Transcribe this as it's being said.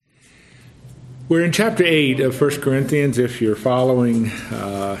We're in chapter 8 of 1 Corinthians. If you're following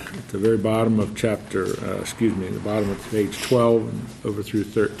at the very bottom of the bottom of page 12 and over through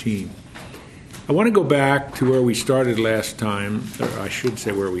 13. I want to go back to where we started last time, or I should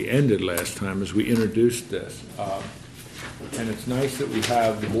say where we ended last time as we introduced this. And it's nice that we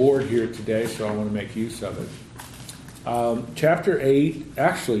have the board here today, so I want to make use of it. Chapter 8,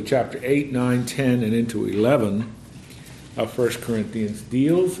 9, 10, and into 11 of 1 Corinthians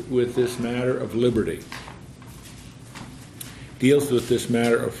deals with this matter of liberty, deals with this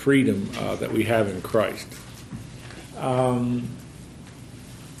matter of freedom that we have in Christ. Now,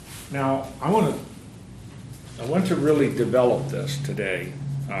 I want to really develop this today,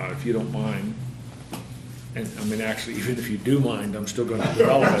 if you don't mind. And I mean, actually, even if you do mind, I'm still going to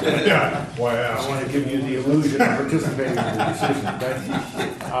develop it. Yeah, why ask? I want to give you the illusion of participating in the decision.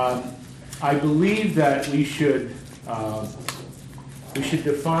 But I believe that we should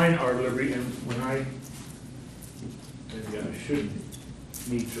define our liberty. And maybe I shouldn't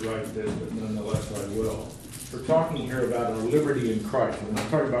need to write this, but nonetheless I will. We're talking here about our liberty in Christ. I'm not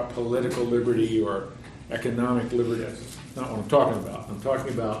talking about political liberty or economic liberty. That's not what I'm talking about. I'm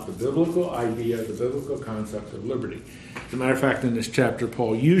talking about the biblical idea, the biblical concept of liberty. As a matter of fact, in this chapter,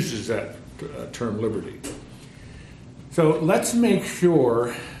 Paul uses that term liberty. So let's make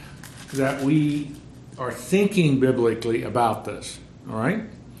sure that we are thinking biblically about this, all right?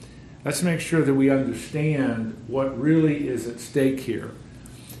 Let's make sure that we understand what really is at stake here.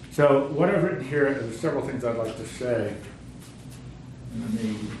 So what I've written here, there's several things I'd like to say. And I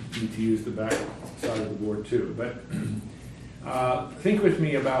may need to use the back side of the board too. But think with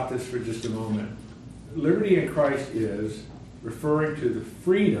me about this for just a moment. Liberty in Christ is referring to the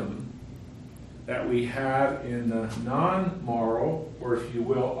freedom that we have in the non-moral, or if you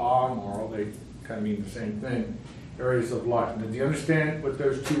will, amoral, they kind of mean the same thing, areas of life. Now, do you understand what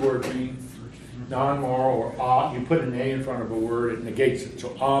those two words mean? Non-moral or you put an A in front of a word, it negates it. So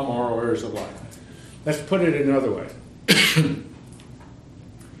amoral areas of life. Let's put it another way.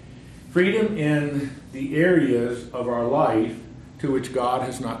 Freedom in the areas of our life to which God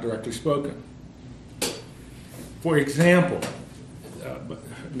has not directly spoken. For example,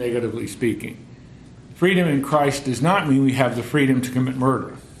 negatively speaking, freedom in Christ does not mean we have the freedom to commit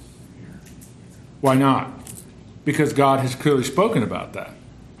murder. Why not? Because God has clearly spoken about that.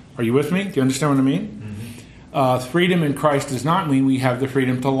 Are you with me? Do you understand what I mean? Mm-hmm. Freedom in Christ does not mean we have the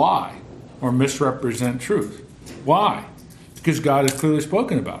freedom to lie or misrepresent truth. Why? Because God has clearly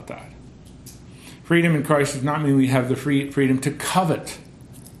spoken about that. Freedom in Christ does not mean we have the freedom to covet.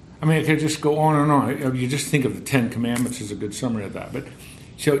 I mean, it could just go on and on. You just think of the Ten Commandments as a good summary of that. But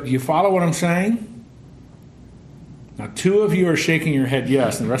so, do you follow what I'm saying? Now, two of you are shaking your head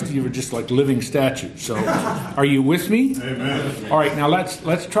yes, and the rest of you are just like living statues. So, are you with me? Amen. All right, now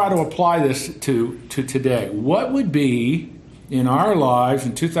let's try to apply this to today. What would be in our lives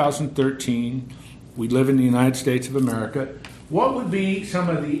in 2013? We live in the United States of America. What would be some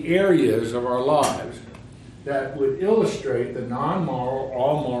of the areas of our lives that would illustrate the non-moral,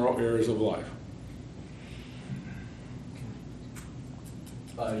 all-moral areas of life?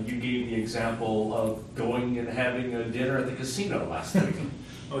 You gave the example of going and having a dinner at the casino last week.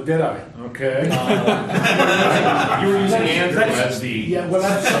 Oh, did I? Okay. You were using Andrew as the... Yeah, well,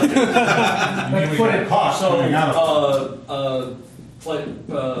 that's What it costs coming out of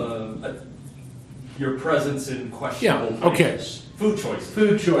your presence in questionable places. Okay.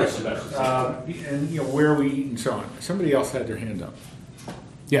 Food choices. And where we eat and so on. Somebody else had their hand up.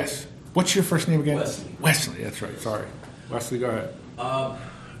 Yes. What's your first name again? Wesley, that's right. Sorry. Wesley, go ahead.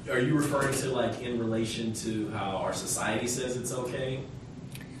 Are you referring to like in relation to how our society says it's okay?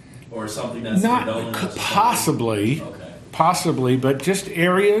 Or something that's not possibly, okay. Possibly, but just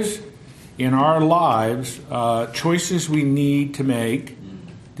areas in our lives, choices we need to make,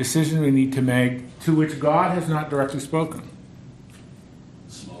 decisions we need to make, to which God has not directly spoken.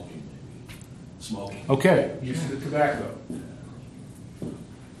 Smoking, maybe. Smoking. Okay, use of tobacco.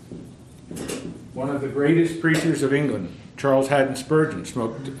 One of the greatest preachers of England, Charles Haddon Spurgeon,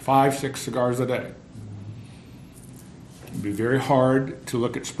 smoked 5-6 cigars a day. It would be very hard to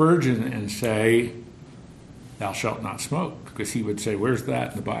look at Spurgeon and say, "Thou shalt not smoke," because he would say, "Where's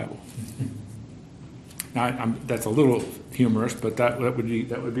that in the Bible?" Now, that's a little humorous, but that would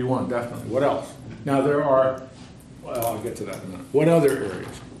be one, definitely. What else? Now, there are, well, I'll get to that in a minute. What other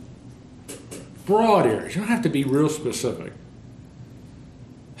areas? Broad areas. You don't have to be real specific.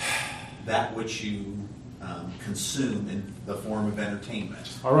 That which you consume in the form of entertainment.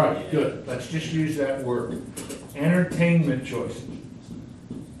 All right, good. Let's just use that word. Entertainment choices.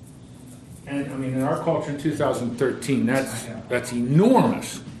 And I mean, in our culture in 2013, that's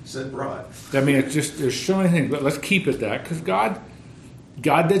enormous. said broad. I mean, it's just, there's so many things, but let's keep it that, because God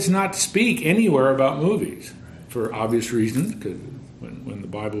does not speak anywhere about movies for obvious reasons, because when the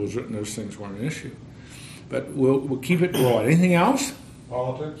Bible was written, those things weren't an issue. But we'll keep it broad. Anything else?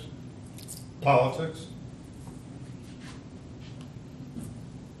 Politics? Politics?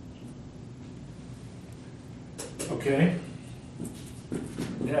 Okay.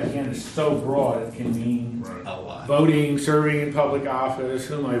 Yeah, again, it's so broad, it can mean Right. A lot. voting, serving in public office,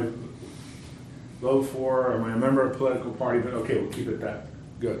 whom I vote for, am I a member of a political party, but okay, we'll keep it that.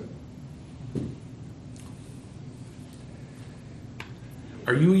 Good.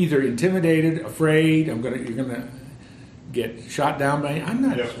 Are you either intimidated, afraid, you're gonna get shot down by, I'm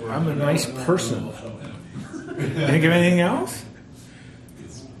not, Yes, we're- I'm a nice person. Think of anything else?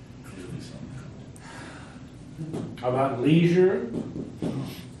 It's clearly something. How about leisure?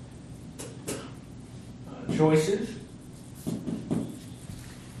 Choices?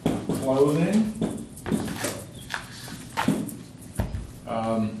 Clothing?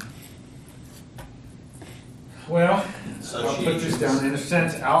 Well, I'll put this down in a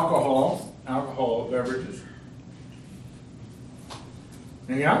sense, alcohol beverages.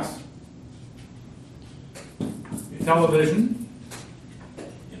 Anything else? Television?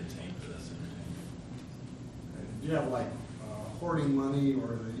 Entertainment, that's entertainment. Do you have like hoarding money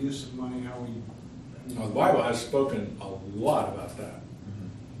or the use of money, how we... Well, the Bible has spoken a lot about that.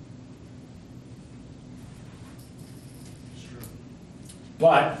 Sure.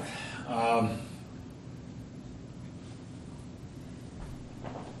 But,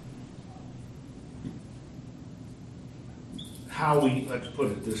 let's put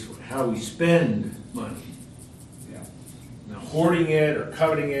it this way, how we spend money. Yeah. Now, hoarding it or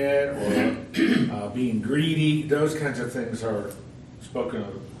coveting it or being greedy, those kinds of things are spoken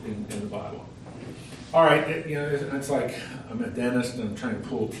of in the Bible. All right, it's like I'm a dentist and I'm trying to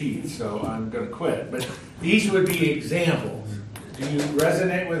pull teeth, so I'm going to quit. But these would be examples. Do you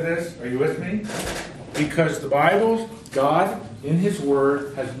resonate with this? Are you with me? Because the Bible, God, in His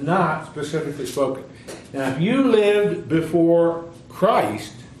Word, has not specifically spoken. Now, if you lived before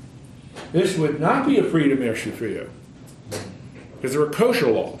Christ, this would not be a freedom issue for you. Because there were kosher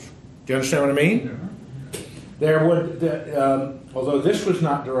laws. Do you understand what I mean? There would, although this was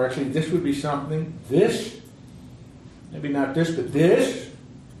not directly, this would be something, this, maybe not this, but this,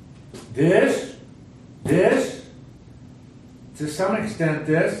 to some extent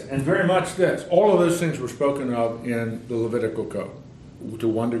this, and very much this. All of those things were spoken of in the Levitical Code, to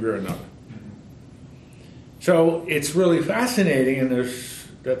one degree or another. So it's really fascinating, and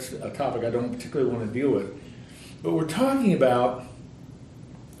that's a topic I don't particularly want to deal with. But we're talking about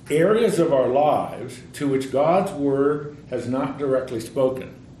areas of our lives to which God's Word has not directly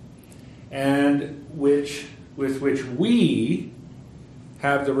spoken, and with which we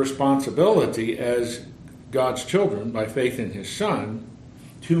have the responsibility as God's children, by faith in His Son,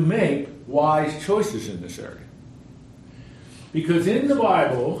 to make wise choices in this area. Because in the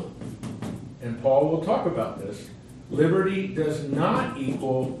Bible, and Paul will talk about this, liberty does not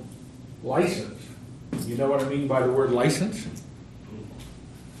equal license. You know what I mean by the word license?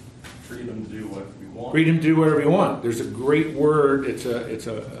 Freedom to do what we want. Freedom to do whatever you want. There's a great word, it's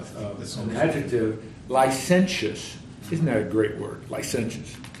an adjective, licentious. Isn't that a great word?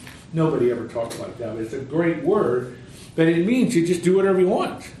 Licentious. Nobody ever talks like that, but it's a great word, but it means you just do whatever you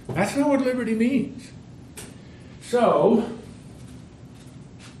want. That's not what liberty means. So,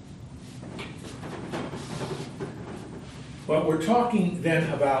 what we're talking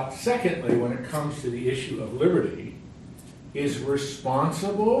then about, secondly, when it comes to the issue of liberty, is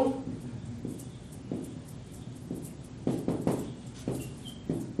responsible,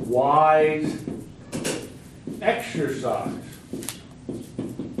 wise exercise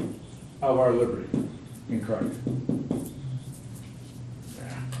of our liberty in Christ.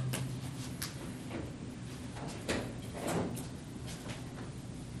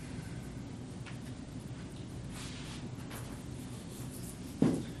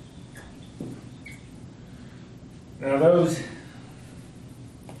 Now those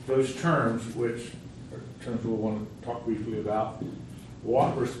terms, which are terms we'll want to talk briefly about,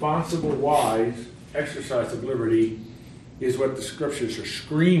 what responsible, wise exercise of liberty is what the Scriptures are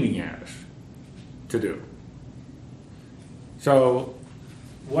screaming at us to do. So,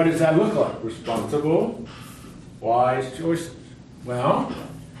 what does that look like? Responsible, wise choices. Well,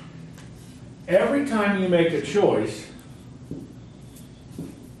 every time you make a choice,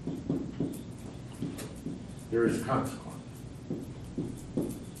 there is a consequence.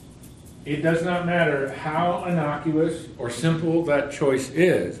 It does not matter how innocuous or simple that choice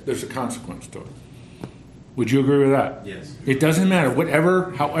is, there's a consequence to it. Would you agree with that? Yes. It doesn't matter.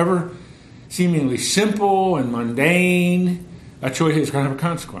 However seemingly simple and mundane, a choice is going to have a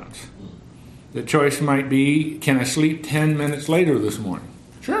consequence. The choice might be, can I sleep 10 minutes later this morning?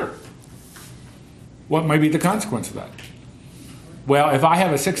 Sure. What might be the consequence of that? Well, if I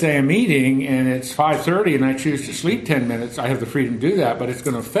have a 6 a.m. meeting and it's 5:30 and I choose to sleep 10 minutes, I have the freedom to do that, but it's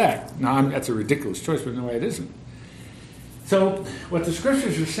going to affect. Now, that's a ridiculous choice, but no way it isn't. So what the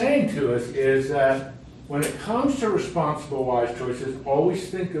Scriptures are saying to us is that when it comes to responsible, wise choices, always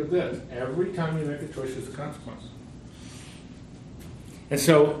think of this. Every time you make a choice, there's a consequence. And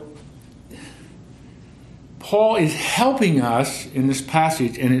so Paul is helping us in this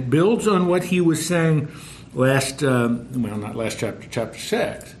passage, and it builds on what he was saying not last chapter, chapter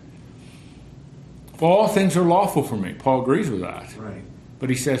 6. All things are lawful for me. Paul agrees with that. Right. But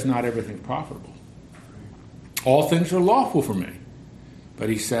he says not everything's profitable. All things are lawful for me. But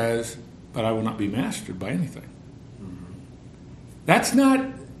he says, but I will not be mastered by anything. Mm-hmm. That's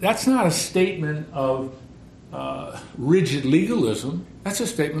not a statement of rigid legalism. That's a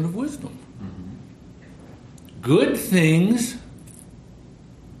statement of wisdom. Mm-hmm. Good things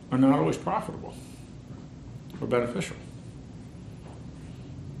are not always profitable or beneficial.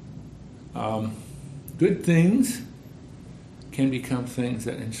 Good things can become things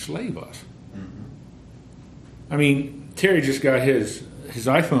that enslave us. Mm-hmm. I mean, Terry just got his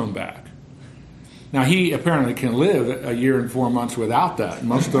iPhone back. Now, he apparently can live a year and 4 months without that.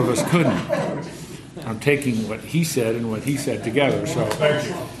 Most of us couldn't. I'm taking what he said and what he said together. So,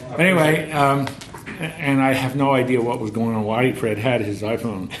 anyway, and I have no idea what was going on, why Fred had his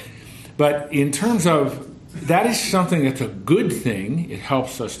iPhone. But in terms of, that is something that's a good thing. It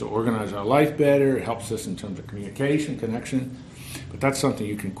helps us to organize our life better. It helps us in terms of communication, connection. But that's something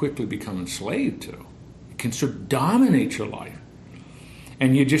you can quickly become enslaved to. It can sort of dominate your life.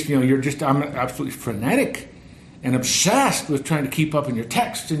 And I'm absolutely frenetic and obsessed with trying to keep up in your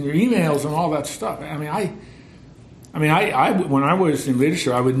texts and your emails and all that stuff. I when I was in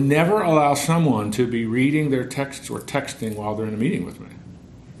leadership, I would never allow someone to be reading their texts or texting while they're in a meeting with me.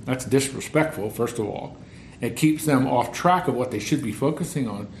 That's disrespectful, first of all. It keeps them off track of what they should be focusing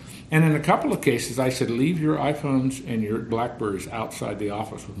on. And in a couple of cases, I said, leave your iPhones and your BlackBerries outside the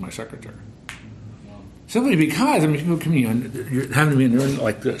office with my secretary. Simply because, people come in, you're having them in there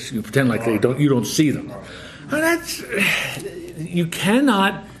like this. You pretend like you don't see them. You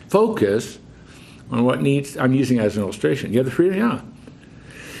cannot focus on what needs, I'm using it as an illustration. You have the freedom, yeah.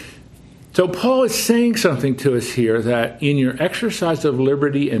 So Paul is saying something to us here that in your exercise of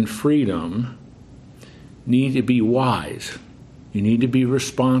liberty and freedom, you need to be wise. You need to be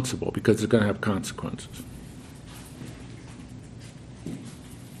responsible because it's going to have consequences.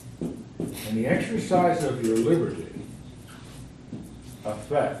 And the exercise of your liberty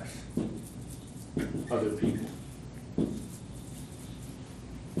affects other people.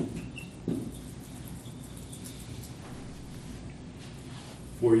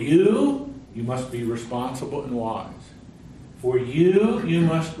 For you must be responsible and wise. For you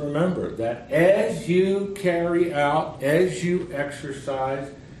must remember that as you carry out, as you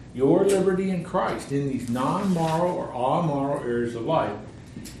exercise your liberty in Christ in these non-moral or amoral areas of life,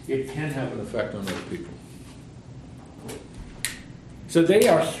 it can have an effect on other people. So they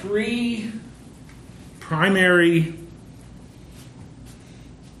are three primary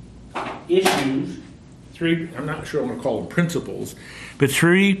issues, I'm not sure I'm going to call them principles, but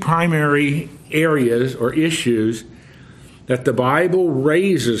three primary areas or issues that the Bible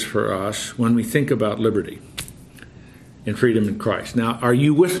raises for us when we think about liberty and freedom in Christ. Now, are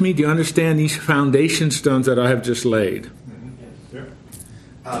you with me? Do you understand these foundation stones that I have just laid?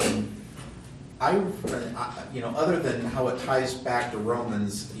 Other than how it ties back to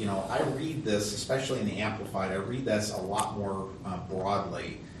Romans, I read this, especially in the Amplified, I read this a lot more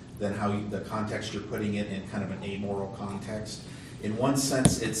broadly than how the context you're putting it in kind of an amoral context. In one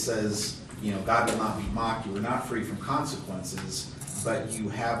sense, it says, God will not be mocked. You are not free from consequences, but you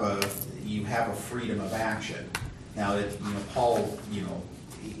have a freedom of action. Now, Paul,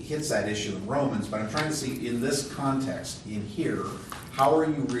 hits that issue in Romans, but I'm trying to see in this context, in here, how are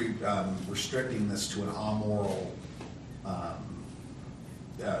you restricting this to an amoral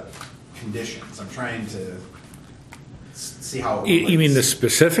conditions? I'm trying to see how it relates. You mean the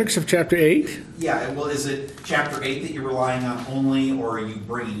specifics of chapter 8? Yeah, well, is it chapter 8 that you're relying on only, or are you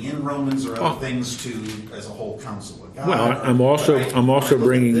bringing in Romans or other things to as a whole counsel of God? Well, I'm also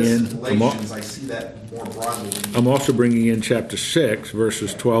bringing in Galatians, I see that more broadly. I'm also bringing in chapter 6,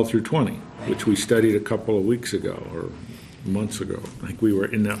 verses 12 through 20, which we studied a couple of weeks ago or months ago. I think we were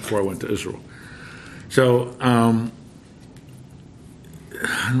in that before I went to Israel. So I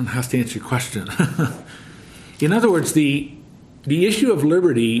don't know how to answer your question. In other words, the issue of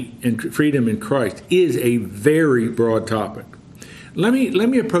liberty and freedom in Christ is a very broad topic. Let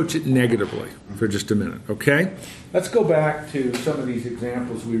me approach it negatively for just a minute, okay? Let's go back to some of these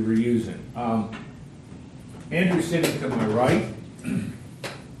examples we were using. Andrew sitting to my right,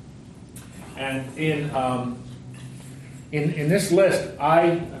 and in this list,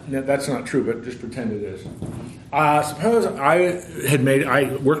 that's not true, but just pretend it is. Suppose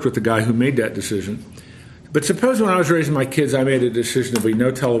I worked with the guy who made that decision. But suppose when I was raising my kids, I made a decision to be no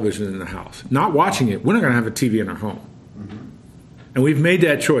television in the house. Not watching it. We're not going to have a TV in our home. Mm-hmm. And we've made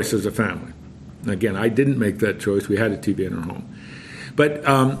that choice as a family. Again, I didn't make that choice. We had a TV in our home. But,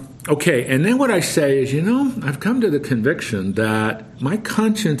 okay, and then what I say is, I've come to the conviction that my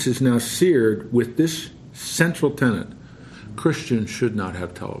conscience is now seared with this central tenet. Christians should not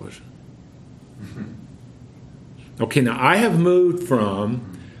have television. Mm-hmm. Okay, now I have moved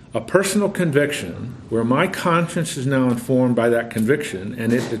from a personal conviction where my conscience is now informed by that conviction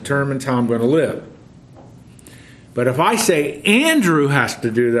and it determines how I'm going to live. But if I say Andrew has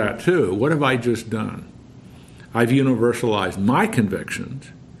to do that too, what have I just done? I've universalized my convictions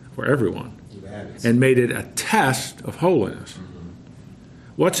for everyone and made it a test of holiness. Mm-hmm.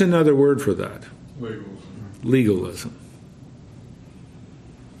 What's another word for that? Legalism.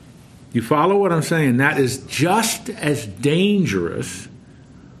 You follow what I'm saying? That is just as dangerous.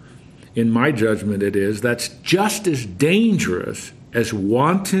 In my judgment, that's just as dangerous as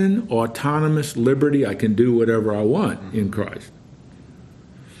wanton, autonomous liberty. I can do whatever I want in Christ.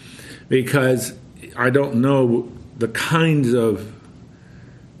 Because I don't know the kinds of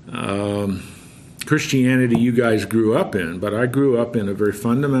Christianity you guys grew up in, but I grew up in a very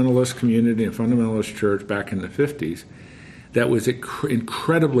fundamentalist community, a fundamentalist church back in the 50s that was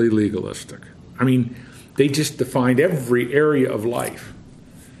incredibly legalistic. I mean, they just defined every area of life.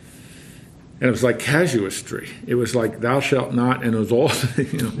 And it was like casuistry. It was like thou shalt not, and it was all,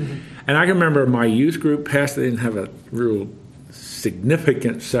 And I can remember my youth group pastor didn't have a real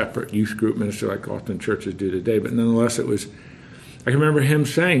significant separate youth group ministry like often churches do today, but nonetheless I can remember him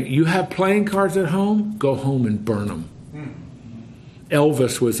saying, you have playing cards at home? Go home and burn them.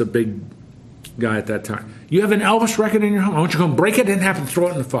 Elvis was a big guy at that time. You have an Elvis record in your home? I want you to go and break it and have to throw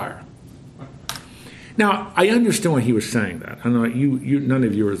it in the fire. Now, I understand why he was saying that. I know none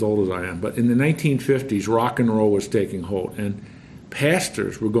of you are as old as I am, but in the 1950s, rock and roll was taking hold, and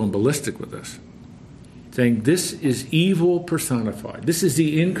pastors were going ballistic with this, saying this is evil personified. This is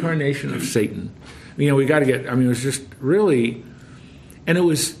the incarnation of Satan. We got to get, it was just really, and it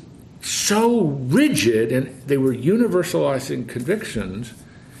was so rigid, and they were universalizing convictions,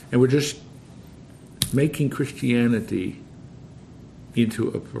 and were just making Christianity into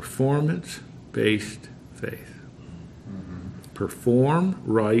a performance-based faith. Mm-hmm. Perform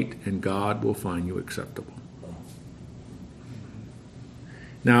right, and God will find you acceptable.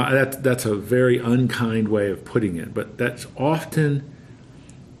 Now, that's a very unkind way of putting it, but that's often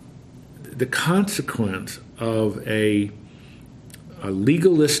the consequence of a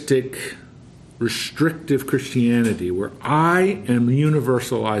legalistic, restrictive Christianity where I am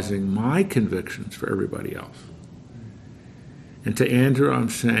universalizing my convictions for everybody else. And to Andrew, I'm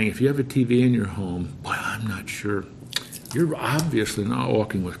saying, if you have a TV in your home, boy, I'm not sure. You're obviously not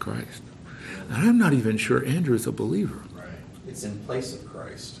walking with Christ. And I'm not even sure Andrew is a believer. Right. It's in place of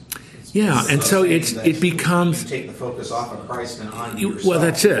Christ. And so it becomes... You take the focus off of Christ and on yourself. Well,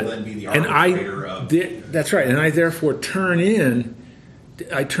 that's it. Then be the arbitrator of... That's right. And I therefore turn on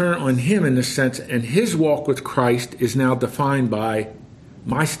him in the sense, and his walk with Christ is now defined by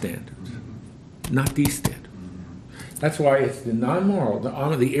my standards, not these standards. That's why it's the non-moral,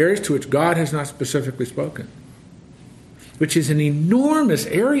 the areas to which God has not specifically spoken, which is an enormous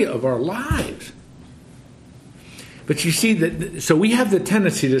area of our lives. But you see, so we have the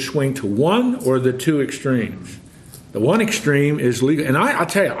tendency to swing to one or the two extremes. The one extreme is legal, and I'll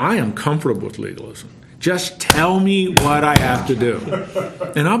tell you, I am comfortable with legalism. Just tell me what I have to do,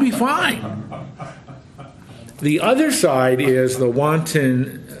 and I'll be fine. The other side is the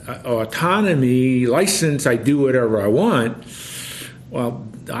wanton autonomy, license, I do whatever I want. Well,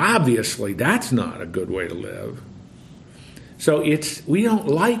 obviously, that's not a good way to live. So we don't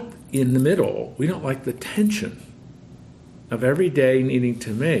like in the middle, we don't like the tension of every day needing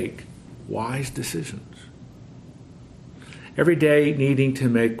to make wise decisions. Every day needing to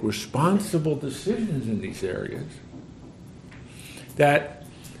make responsible decisions in these areas that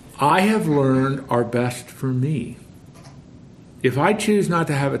I have learned are best for me. If I choose not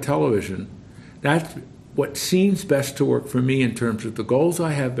to have a television, that's what seems best to work for me in terms of the goals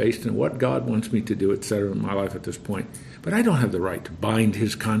I have based on what God wants me to do, etc., in my life at this point. But I don't have the right to bind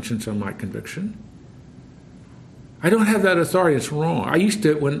his conscience on my conviction. I don't have that authority. It's wrong. I used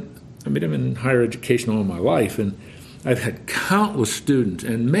to, I'm in higher education all my life, and I've had countless students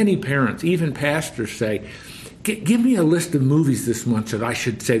and many parents, even pastors, say, give me a list of movies this month that I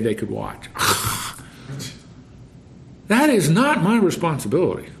should say they could watch. That is not my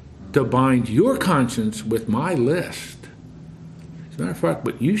responsibility, to bind your conscience with my list. As a matter of fact,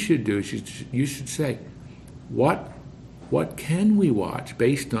 what you should do is you should say, what can we watch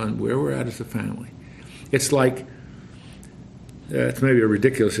based on where we're at as a family? It's like, it's maybe a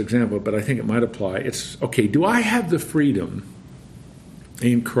ridiculous example, but I think it might apply. It's, okay, do I have the freedom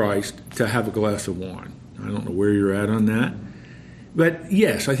in Christ to have a glass of wine? I don't know where you're at on that. But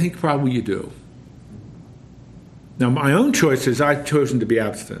yes, I think probably you do. Now, my own choice is I've chosen to be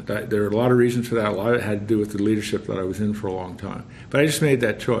abstinent. There are a lot of reasons for that. A lot of it had to do with the leadership that I was in for a long time. But I just made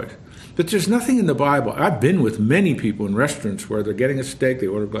that choice. But there's nothing in the Bible. I've been with many people in restaurants where they're getting a steak, they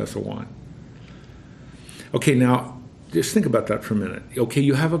order a glass of wine. Okay, now, just think about that for a minute. Okay,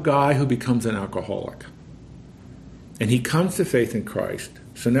 you have a guy who becomes an alcoholic. And he comes to faith in Christ.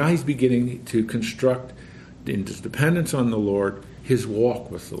 So now he's beginning to construct, in his dependence on the Lord, his walk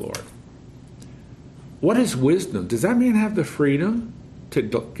with the Lord. What is wisdom? Does that man have the freedom to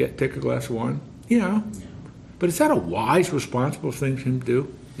take a glass of wine? Yeah. But is that a wise, responsible thing for him to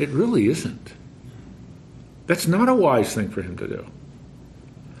do? It really isn't. That's not a wise thing for him to do.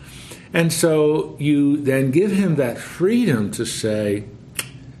 And so you then give him that freedom to say,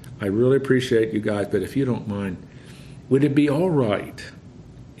 I really appreciate you guys, but if you don't mind, would it be all right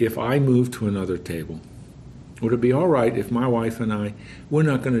if I move to another table? Would it be all right if my wife and I, we're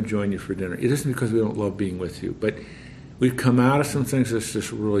not going to join you for dinner? It isn't because we don't love being with you, but we've come out of some things that's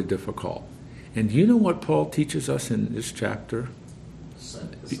just really difficult. And do you know what Paul teaches us in this chapter?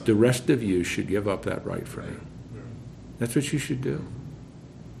 The rest of you should give up that right for him. That's what you should do.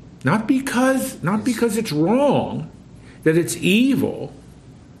 Not because it's wrong, that it's evil,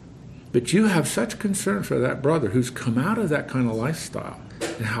 but you have such concern for that brother who's come out of that kind of lifestyle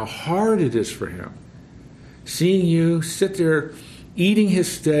and how hard it is for him. Seeing you sit there eating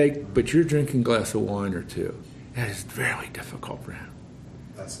his steak, but you're drinking a glass of wine or two. That is very difficult for him.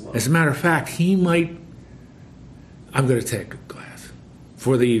 That's love. As a matter of fact, he might, I'm going to take a glass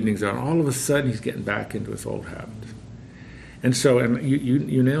before the evening's out. All of a sudden, he's getting back into his old habits. And so, and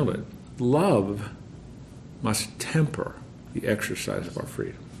you nailed it. Love must temper the exercise of our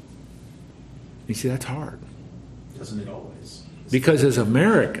freedom. You see, that's hard. Doesn't it always? Because as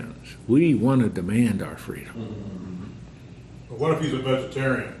Americans, we want to demand our freedom. But what if he's a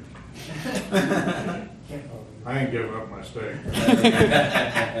vegetarian? I ain't giving up my steak.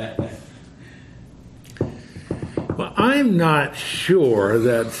 Well, I'm not sure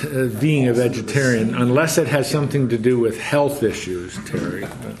that being a vegetarian, unless it has something to do with health issues, Terry,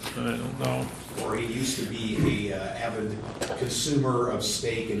 but I don't know. Or he used to be a avid consumer of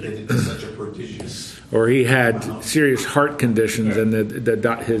steak and did it to such a prodigious. Or he had serious heart conditions, and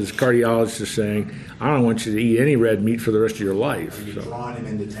his cardiologist is saying, I don't want you to eat any red meat for the rest of your life. Are you drawing him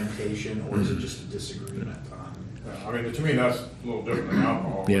into temptation, or is it just a disagreement on? I mean, to me, that's a little different than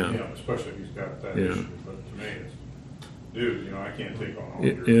alcohol. Yeah. You know, especially if he's got that Yeah. issue. But to me, it's, dude, you know, I can't take on all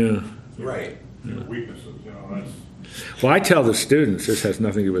Yeah. Right. your weaknesses. You know, that's. Well, I tell the students, this has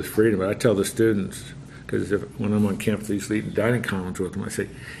nothing to do with freedom, but I tell the students, because when I'm on campus, I used to eat dining commons with them, I say,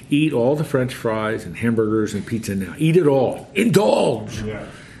 eat all the French fries and hamburgers and pizza now. Eat it all. Indulge. Yeah.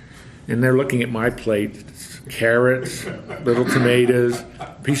 And they're looking at my plate. It's carrots, little tomatoes,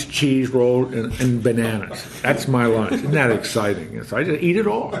 piece of cheese rolled, and bananas. That's my lunch. Isn't that exciting? So I just eat it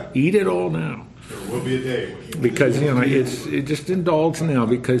all. Eat it all now. There will be a day when you Because, you know, it just indulge now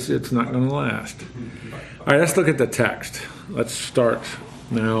because it's not going to last. All right, let's look at the text. Let's start.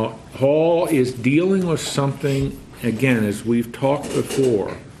 Now, Paul is dealing with something, again, as we've talked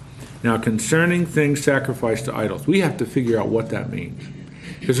before. Now, concerning things sacrificed to idols, we have to figure out what that means.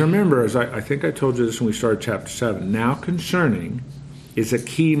 Because remember, as I think I told you this when we started chapter 7, now concerning is a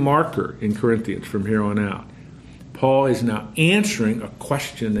key marker in Corinthians from here on out. Paul is now answering a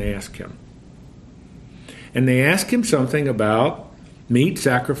question they ask him. And they ask him something about meat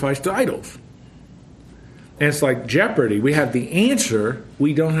sacrificed to idols. And it's like Jeopardy. We have the answer,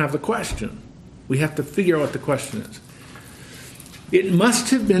 we don't have the question. We have to figure out what the question is. It must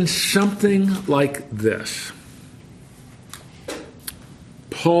have been something like this.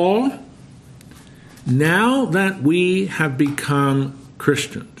 Paul, now that we have become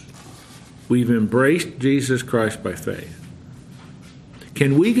Christians, we've embraced Jesus Christ by faith,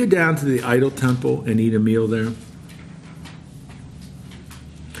 can we go down to the idol temple and eat a meal there?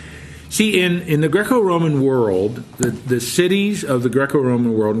 See, See, in the Greco-Roman world, the cities of the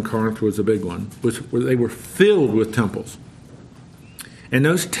Greco-Roman world, and Corinth was a big one, they were filled with temples. And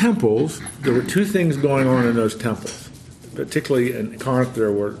those temples, there were two things going on in those temples. Particularly in Corinth,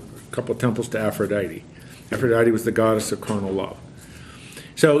 there were a couple of temples to Aphrodite. Aphrodite was the goddess of carnal love.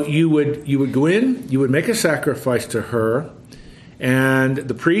 So you would go in, you would make a sacrifice to her, and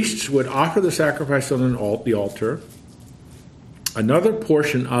the priests would offer the sacrifice on the altar. Another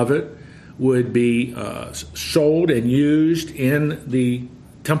portion of it would be sold and used in the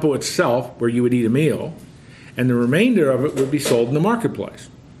temple itself, where you would eat a meal, and the remainder of it would be sold in the marketplace,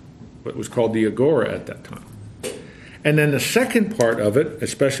 what was called the agora at that time. And then the second part of it,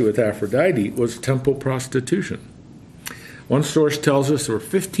 especially with Aphrodite, was temple prostitution. One source tells us there were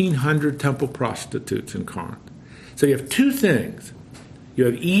 1,500 temple prostitutes in Corinth. So you have two things. You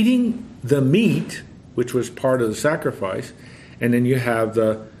have eating the meat, which was part of the sacrifice, and then you have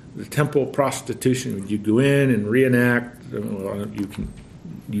the temple prostitution. You go in and reenact. Well,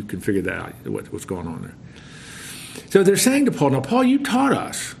 you can figure that out, what's going on there. So they're saying to Paul, now, Paul, you taught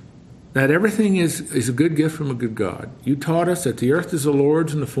us that everything is a good gift from a good God. You taught us that the earth is the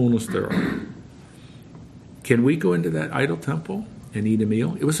Lord's and the fullness thereof. Can we go into that idol temple and eat a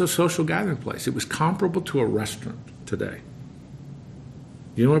meal? It was a social gathering place. It was comparable to a restaurant today.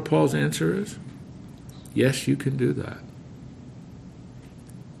 You know what Paul's answer is? Yes, you can do that.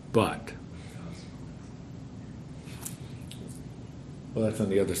 But, well, that's on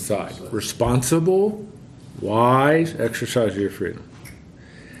the other side. Responsible, wise exercise of your freedom.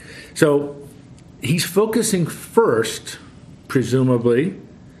 So he's focusing first, presumably,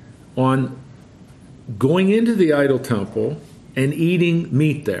 on going into the idol temple and eating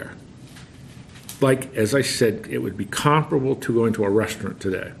meat there. Like, as I said, it would be comparable to going to a restaurant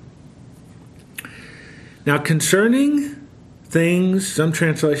today. Now, concerning things, some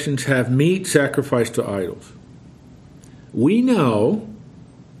translations have meat sacrificed to idols. We know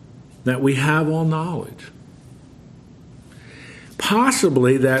that we have all knowledge.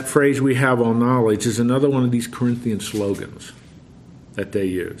 Possibly that phrase, we have all knowledge, is another one of these Corinthian slogans that they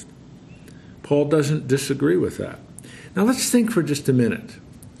used. Paul doesn't disagree with that. Now let's think for just a minute.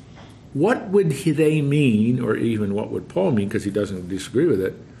 What would they mean, or even what would Paul mean, because he doesn't disagree with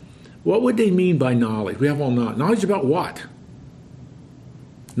it, what would they mean by knowledge? We have all knowledge. Knowledge about what?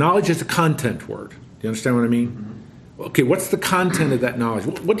 Knowledge is a content word. Do you understand what I mean? Mm-hmm. Okay, what's the content of that knowledge?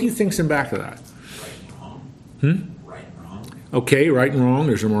 What do you think's in back of that? Right and wrong. Right and wrong. Okay, right and wrong.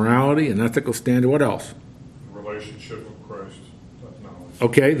 There's a morality, an ethical standard. What else? Relationship with Christ, that knowledge.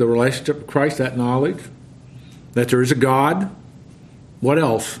 Okay, the relationship with Christ, that knowledge. That there is a God. What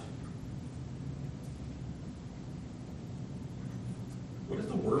else? What is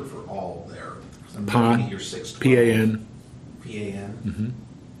the word for all there? I'm Pan, looking at your 612. P-A-N. P-A-N. Mm-hmm.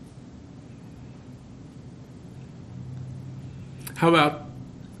 How about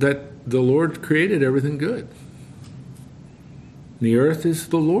that the Lord created everything good? The earth is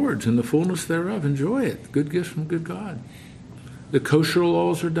the Lord's and the fullness thereof. Enjoy it. Good gifts from good God. The kosher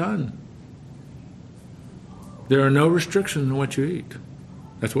laws are done. There are no restrictions on what you eat.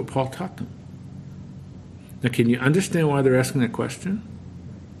 That's what Paul taught them. Now, can you understand why they're asking that question?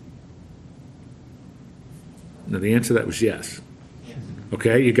 Now, the answer to that was yes.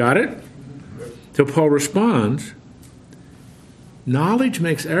 Okay, you got it? So Paul responds, knowledge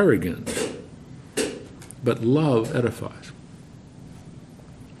makes arrogant, but love edifies.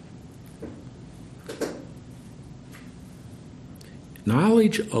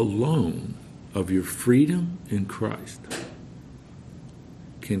 Knowledge alone of your freedom in Christ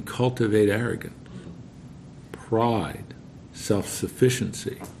can cultivate arrogance, pride,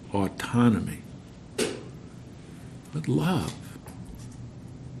 self-sufficiency, autonomy. But love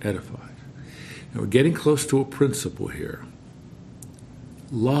edifies. Now we're getting close to a principle here.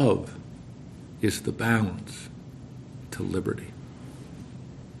 Love is the balance to liberty.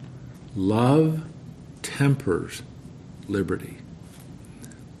 Love tempers liberty.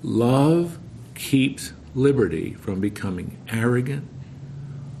 Love keeps liberty from becoming arrogant,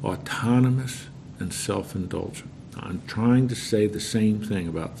 autonomous, and self-indulgent. I'm trying to say the same thing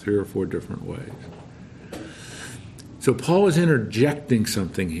about 3 or 4 different ways. So Paul is interjecting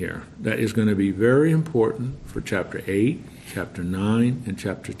something here that is going to be very important for chapter 8, chapter 9, and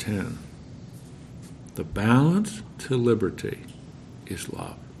chapter 10. The balance to liberty is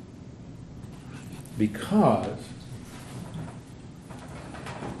love. Because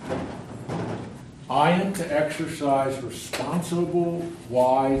I am to exercise responsible,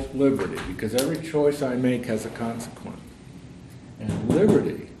 wise liberty, because every choice I make has a consequence. And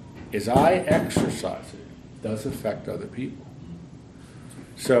liberty, as I exercise it, does affect other people.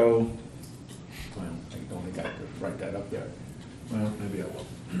 So I don't think I could write that up there. Well, maybe I will.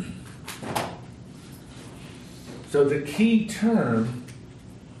 So the key term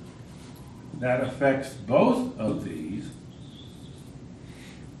that affects both of these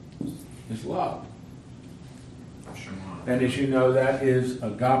is love. And as you know, that is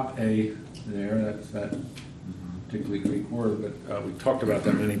agape there. That's that particularly Greek word, but we talked about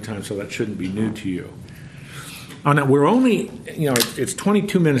that many times, so that shouldn't be new to you. Oh, now we're only, it's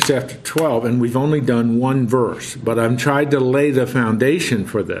 22 minutes after 12, and we've only done one verse, but I'm trying to lay the foundation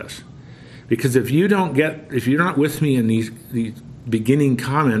for this. Because if you're not with me in these beginning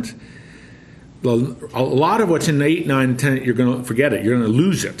comments, a lot of what's in 8, 9, and 10, you're going to forget it. You're going to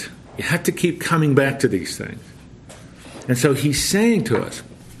lose it. You have to keep coming back to these things. And so he's saying to us,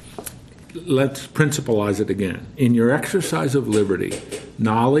 let's principalize it again. In your exercise of liberty,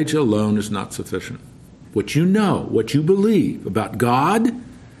 knowledge alone is not sufficient. What you know, what you believe about God,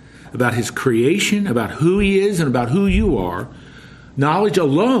 about his creation, about who he is, and about who you are, knowledge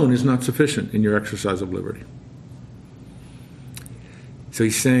alone is not sufficient in your exercise of liberty. So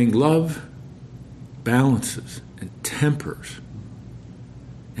he's saying love balances and tempers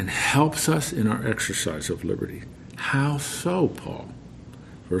and helps us in our exercise of liberty. How so, Paul?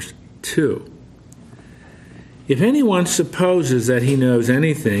 Verse 2. If anyone supposes that he knows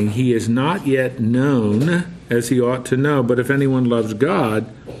anything, he is not yet known as he ought to know. But if anyone loves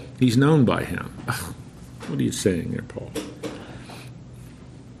God, he's known by him. What are you saying there, Paul?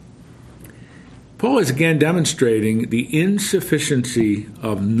 Paul is again demonstrating the insufficiency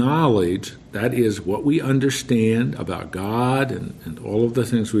of knowledge, that is, what we understand about God and all of the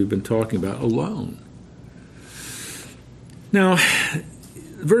things we've been talking about alone. Now,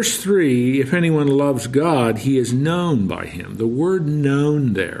 verse 3, if anyone loves God, he is known by him. The word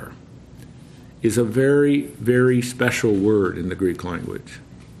known there is a very, very special word in the Greek language.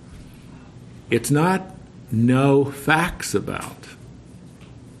 It's not know facts about.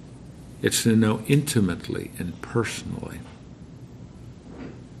 It's to know intimately and personally.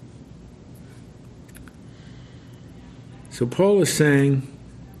 So Paul is saying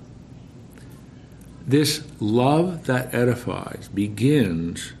this love that edifies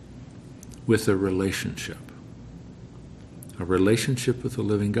begins with a relationship with the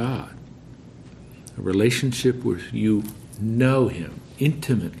living God, a relationship where you know him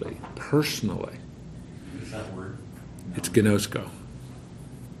intimately, personally. What is that word? It's gnosko.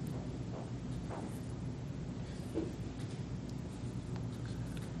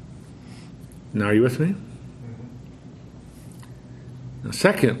 Now, are you with me? Now,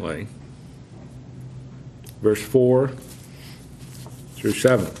 secondly, verse 4 through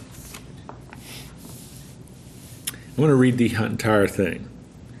 7. I want to read the entire thing.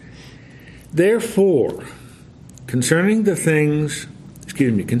 Therefore, concerning the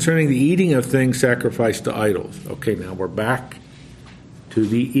eating of things sacrificed to idols. Okay, now we're back to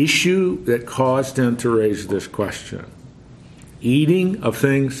the issue that caused them to raise this question. Eating of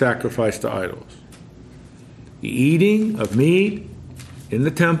things sacrificed to idols. The eating of meat in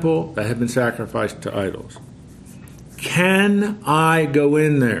the temple that had been sacrificed to idols. Can I go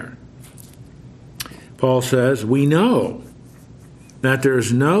in there? Paul says, we know that there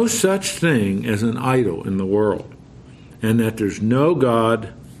is no such thing as an idol in the world, and that there's no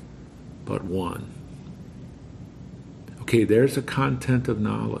God but one. Okay, there's the content of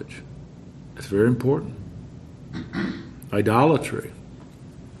knowledge. It's very important. Idolatry.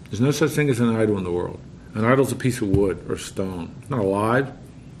 There's no such thing as an idol in the world. An idol is a piece of wood or stone. It's not alive.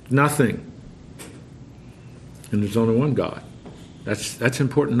 Nothing. And there's only one God. That's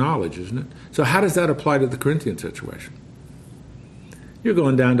important knowledge, isn't it? So how does that apply to the Corinthian situation? You're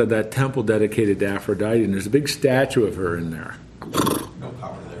going down to that temple dedicated to Aphrodite, and there's a big statue of her in there. No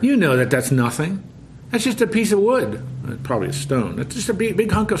power there. You know that that's nothing. That's just a piece of wood. Probably a stone. That's just a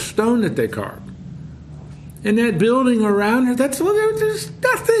big hunk of stone that they carved. And that building around her, there's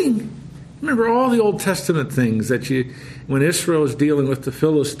nothing. Remember all the Old Testament things that when Israel is dealing with the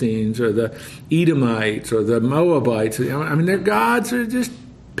Philistines or the Edomites or the Moabites, I mean, their gods are just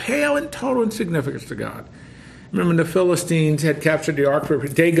pale in total insignificance to God. Remember when the Philistines had captured the ark,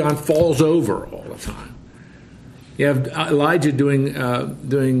 Dagon falls over all the time. You have Elijah doing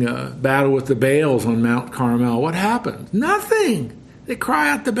battle with the Baals on Mount Carmel. What happens? Nothing. They cry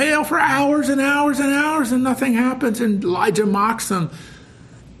out to Baal for hours and hours and hours, and nothing happens, and Elijah mocks them.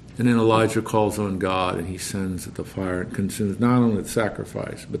 And then Elijah calls on God, and he sends the fire and consumes not only the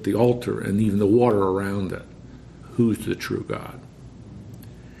sacrifice, but the altar and even the water around it. Who's the true God?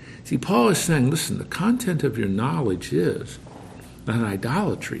 See, Paul is saying, listen, the content of your knowledge is that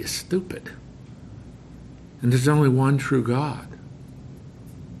idolatry is stupid. And there's only one true God.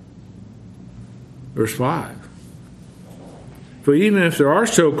 Verse 5. For even if there are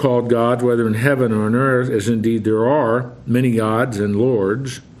so-called gods, whether in heaven or on earth, as indeed there are many gods and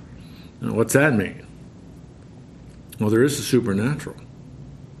lords, now what's that mean? Well, there is the supernatural.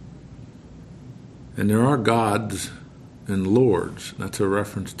 And there are gods and lords. That's a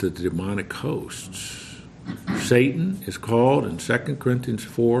reference to the demonic hosts. Satan is called in 2 Corinthians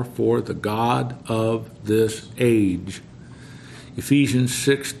 4 for the god of this age. Ephesians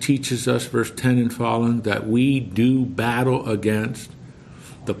 6 teaches us, verse 10 and following, that we do battle against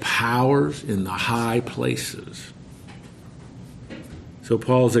the powers in the high places. So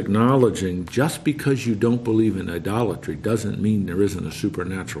Paul's acknowledging just because you don't believe in idolatry doesn't mean there isn't a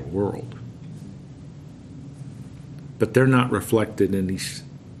supernatural world. But they're not reflected in these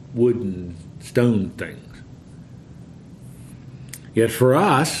wooden stone things. Yet for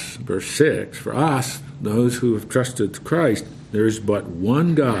us, verse 6, for us, those who have trusted Christ, there is but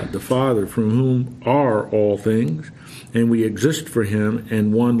one God, the Father, from whom are all things, and we exist for him,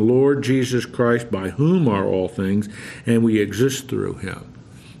 and one Lord Jesus Christ, by whom are all things, and we exist through him.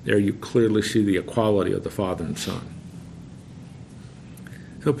 There you clearly see the equality of the Father and Son.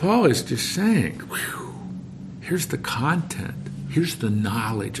 So Paul is just saying, whew, here's the content. Here's the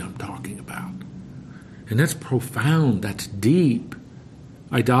knowledge I'm talking about. And that's profound. That's deep.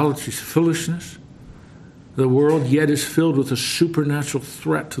 Idolatry is foolishness. The world yet is filled with a supernatural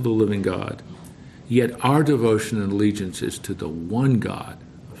threat to the living God. Yet our devotion and allegiance is to the one God,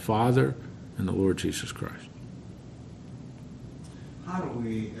 the Father and the Lord Jesus Christ. How do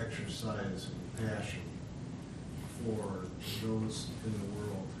we exercise compassion for those in the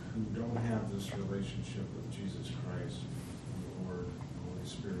world who don't have this relationship with Jesus Christ, the Lord, the Holy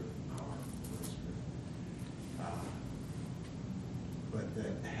Spirit, our Holy Spirit, but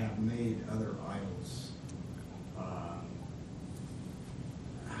that have made other idols?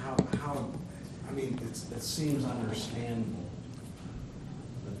 I mean, it seems understandable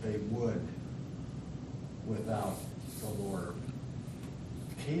that they would, without the Lord,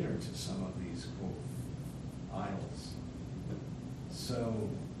 cater to some of these quote idols. So,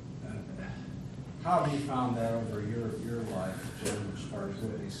 how have you found that over your life, Jim, as far as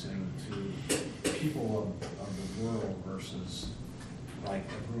witnessing to people of the world versus like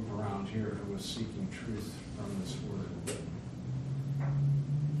a group around here who was seeking truth from this word?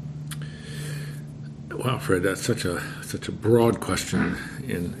 Wow, Fred, that's such a broad question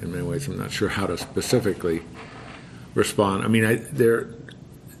in many ways. I'm not sure how to specifically respond. I mean, there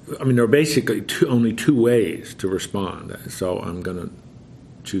are basically only two ways to respond. So I'm going to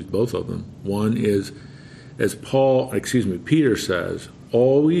choose both of them. One is, as Peter says,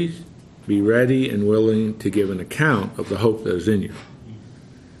 always be ready and willing to give an account of the hope that is in you.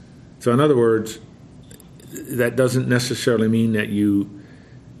 So in other words, that doesn't necessarily mean that you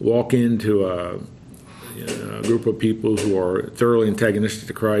walk into a group of people who are thoroughly antagonistic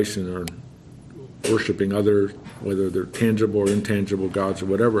to Christ and are worshiping other, whether they're tangible or intangible gods or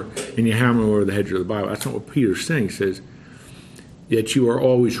whatever, and you hammer them over the head of the Bible. That's not what Peter's saying. He says that you are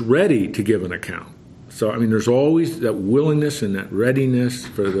always ready to give an account. So, I mean, there's always that willingness and that readiness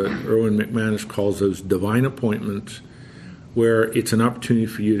for Erwin McManus calls those divine appointments, where it's an opportunity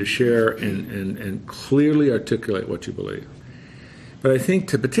for you to share and clearly articulate what you believe. But I think,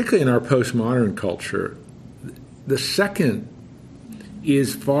 particularly in our postmodern culture, the second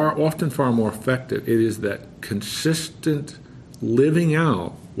is often far more effective. It is that consistent living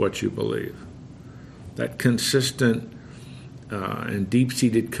out what you believe, that consistent and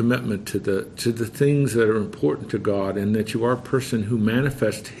deep-seated commitment to the things that are important to God, and that you are a person who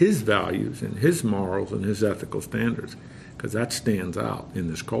manifests His values and His morals and His ethical standards, because that stands out in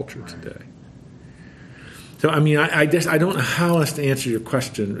this culture today. So, I mean, I don't know how else to answer your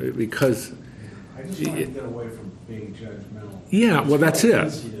question, because I just want to get away from being judgmental. Yeah, well, that's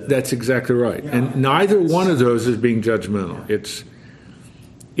it. That's exactly right. Yeah. And neither one of those is being judgmental. It's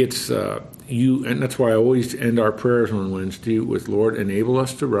you, and that's why I always end our prayers on Wednesday with, Lord, enable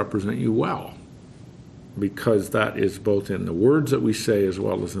us to represent you well, because that is both in the words that we say as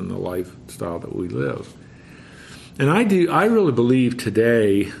well as in the lifestyle that we live. And I really believe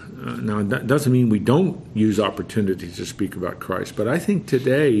today, now that doesn't mean we don't use opportunities to speak about Christ, but I think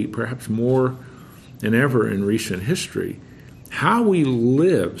today, perhaps more than ever in recent history, how we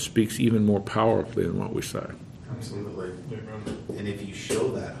live speaks even more powerfully than what we say. Absolutely. And if you show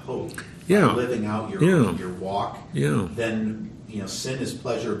that hope, Yeah. by living out your walk, Yeah. then sin is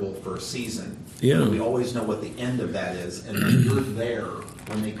pleasurable for a season. Yeah. And we always know what the end of that is, and then you're there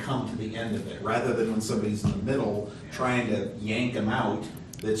when they come to the end of it, rather than when somebody's in the middle trying to yank them out.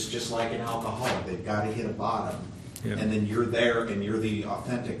 That's just like an alcoholic; they've got to hit a bottom, Yeah. and then you're there and you're the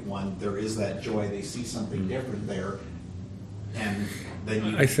authentic one, there is that joy. They see something different there, and then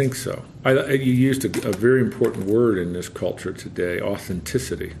you. I think so. You used a very important word in this culture today,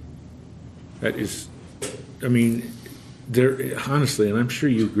 authenticity. That is, I mean, there honestly, and I'm sure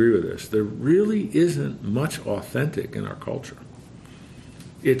you agree with this, there really isn't much authentic in our culture.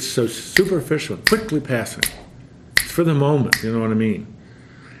 It's so superficial, quickly passing. It's for the moment, you know what I mean?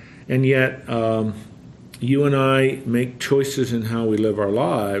 And yet, you and I make choices in how we live our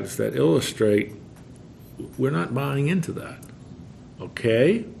lives that illustrate we're not buying into that.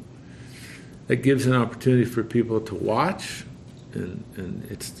 Okay? That gives an opportunity for people to watch, and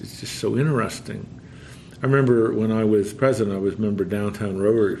it's just so interesting. I remember when I was president, I was a member of Downtown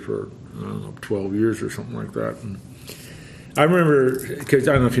Rotary for, I don't know, 12 years or something like that. And I remember, because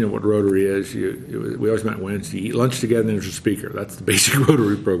I don't know if you know what Rotary is, we always met Wednesday, eat lunch together, and there's a speaker. That's the basic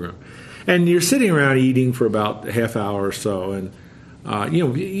Rotary program. And you're sitting around eating for about a half hour or so, and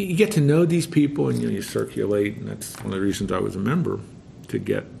you get to know these people, and you circulate, and that's one of the reasons I was a member, to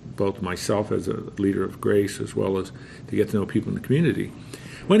get both myself as a leader of Grace as well as to get to know people in the community.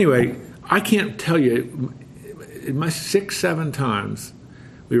 Well, anyway, I can't tell you, it must 6-7 times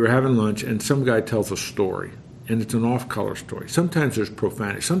we were having lunch, and some guy tells a story, and it's an off-color story. Sometimes there's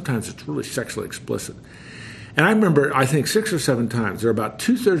profanity. Sometimes it's really sexually explicit. And I remember, I think 6 or 7 times, they're about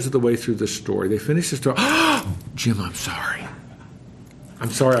 2/3 of the way through the story. They finish the story. Jim, I'm sorry.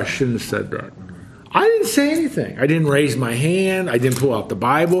 I'm sorry, I shouldn't have said that. I didn't say anything. I didn't raise my hand. I didn't pull out the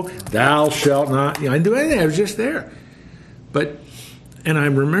Bible. Thou shalt not. I didn't do anything. I was just there. And I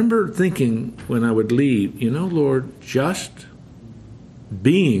remember thinking when I would leave, Lord, just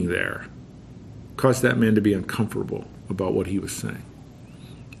being there caused that man to be uncomfortable about what he was saying.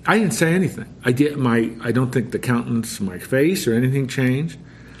 I didn't say anything. I don't think the countenance, my face, or anything changed.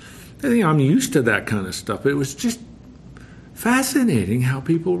 I think I'm used to that kind of stuff. It was just fascinating how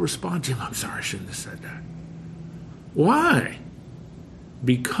people respond. Jim, I'm sorry, I shouldn't have said that. Why?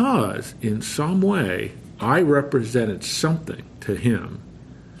 Because in some way I represented something to him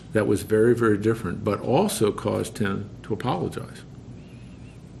that was very, very different, but also caused him to apologize.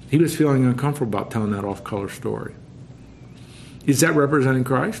 He was feeling uncomfortable about telling that off-color story. Is that representing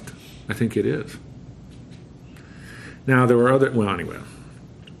Christ? I think it is. Now, there were anyway.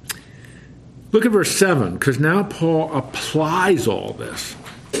 Look at verse 7, because now Paul applies all this.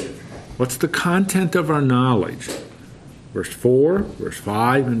 What's the content of our knowledge? Verse 4, verse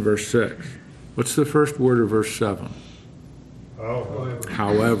 5, and verse 6. What's the first word of verse 7?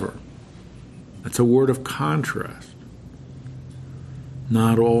 However. That's a word of contrast.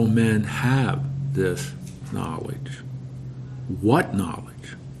 Not all men have this knowledge. What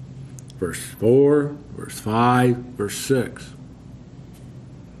knowledge? Verse 4, verse 5, verse 6.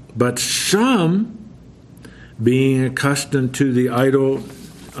 But some, being accustomed to the idol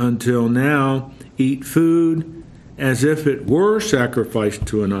until now, eat food as if it were sacrificed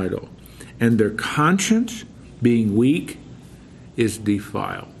to an idol, and their conscience, being weak, is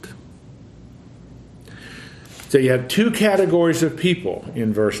defiled. So you have 2 categories of people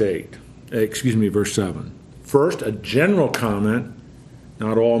in verse 7. First, a general comment,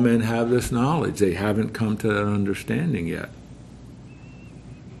 not all men have this knowledge. They haven't come to that understanding yet.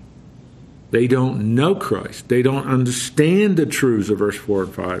 They don't know Christ. They don't understand the truths of verse 4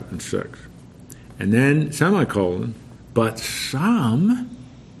 and 5 and 6. And then, semicolon, but some.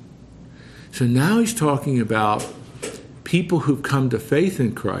 So now he's talking about people who've come to faith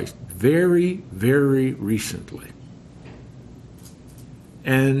in Christ very, very recently.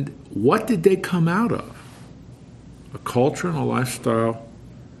 And what did they come out of? A culture and a lifestyle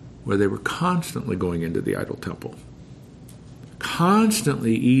where they were constantly going into the idol temple,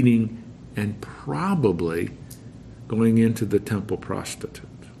 constantly eating, and probably going into the temple prostitute.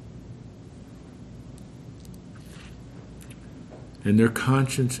 And their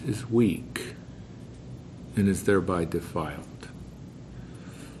conscience is weak and is thereby defiled.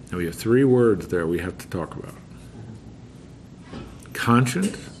 Now we have 3 words there we have to talk about.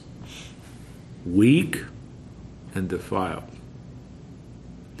 Conscience, weak, and defiled.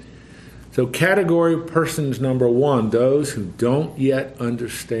 So category of persons number 1, those who don't yet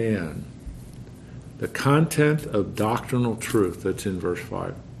understand the content of doctrinal truth that's in verse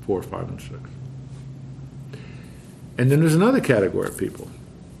 4, 5, and 6. And then there's another category of people,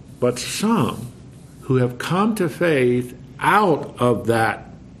 but some who have come to faith out of that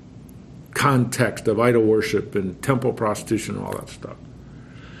context of idol worship and temple prostitution and all that stuff.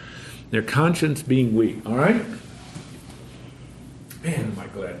 Their conscience being weak. All right? Man, am I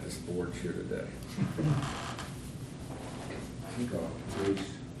glad this board's here today. I think I'll raise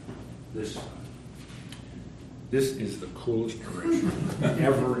this side. This is the coolest eraser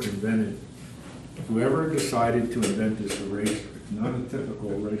ever invented. Whoever decided to invent this eraser, it's not a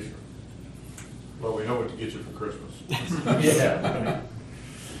typical eraser. Well, we know what to get you for Christmas. Yeah.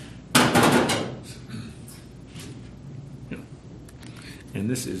 And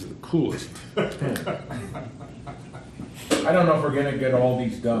this is the coolest pen. I don't know if we're going to get all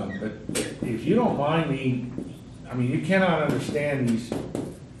these done, but if you don't mind me, I mean, you cannot understand these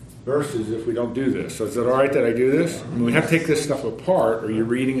verses if we don't do this. So is it all right that I do this? I mean, we have to take this stuff apart, or you're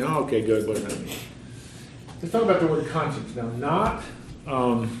reading, oh, okay, good, what does that mean? Let's talk about the word conscience now.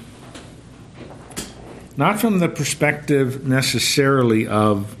 Not from the perspective necessarily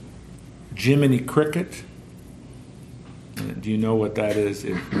of Jiminy Cricket. Do you know what that is?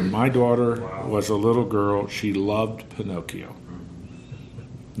 When my daughter was a little girl, she loved Pinocchio.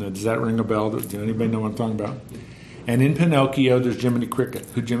 Now, does that ring a bell? Does anybody know what I'm talking about? And in Pinocchio, there's Jiminy Cricket,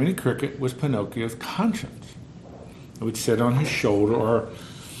 who Jiminy Cricket was Pinocchio's conscience. It would sit on his shoulder, or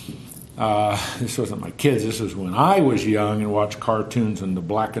this wasn't my kids, this was when I was young and watched cartoons on the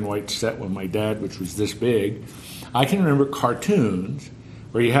black and white set with my dad, which was this big. I can remember cartoons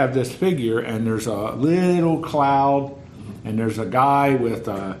where you have this figure and there's a little cloud and there's a guy with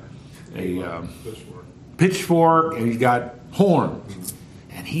a pitchfork and he's got horns.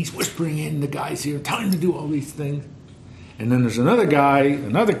 And he's whispering in the guy's ear, telling him to do all these things. And then there's another guy,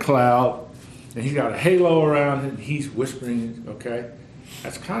 another cloud, and he's got a halo around him. He's whispering, okay?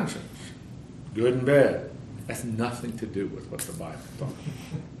 That's conscience. Good and bad. That's nothing to do with what the Bible talks about.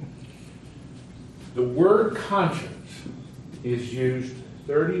 The word conscience is used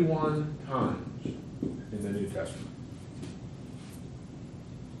 31 times in the New Testament.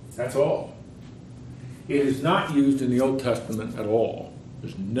 That's all. It is not used in the Old Testament at all.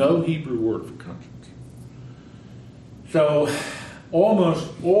 There's no Hebrew word for conscience. So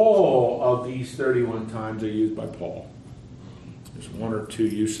almost all of these 31 times are used by Paul. There's one or two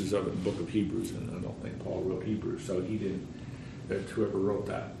uses of it in the book of Hebrews, and I don't think Paul wrote Hebrews, so he didn't, whoever wrote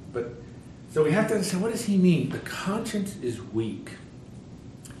that. But so we have to understand, what does he mean? The conscience is weak.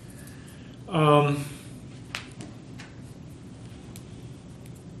 I'm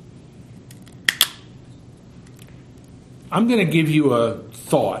going to give you a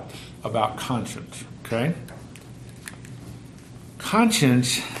thought about conscience, okay?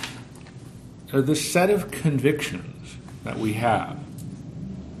 Conscience are the set of convictions that we have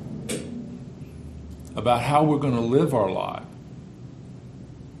about how we're going to live our life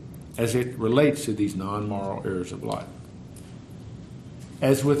as it relates to these non-moral areas of life.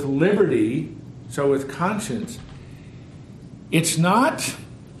 As with liberty, so with conscience, it's not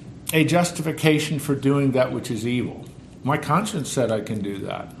a justification for doing that which is evil. My conscience said I can do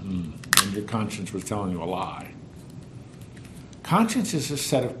that, and your conscience was telling you a lie. Conscience is a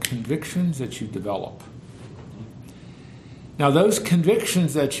set of convictions that you develop. Now, those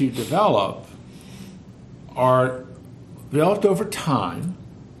convictions that you develop are developed over time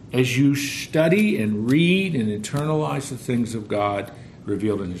as you study and read and internalize the things of God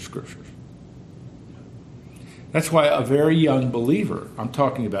revealed in His Scriptures. That's why a very young believer, I'm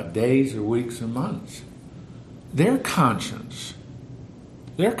talking about days or weeks or months, their conscience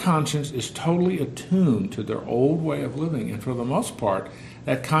is totally attuned to their old way of living. And for the most part,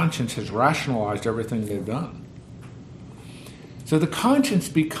 that conscience has rationalized everything they've done. So the conscience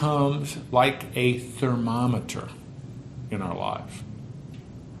becomes like a thermometer in our lives.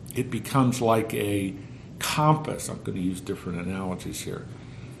 It becomes like a compass. I'm going to use different analogies here.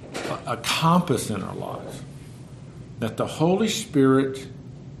 A compass in our lives that the Holy Spirit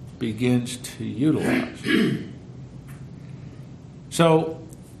begins to utilize. So,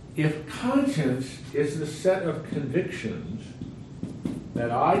 if conscience is the set of convictions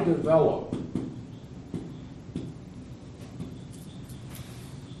that I develop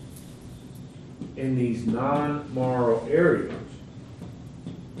in these non-moral areas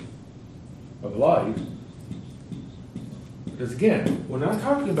of life, because again, we're not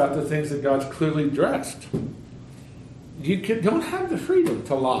talking about the things that God's clearly addressed. You don't have the freedom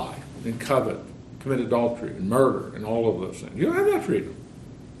to lie and covet, commit adultery and murder and all of those things. You don't have that freedom.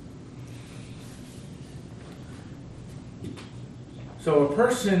 So a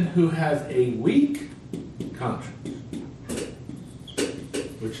person who has a weak conscience,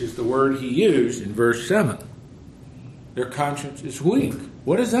 which is the word he used in verse 7, their conscience is weak.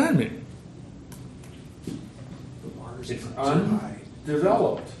 What does that mean? It's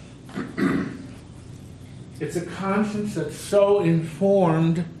undeveloped. It's a conscience that's so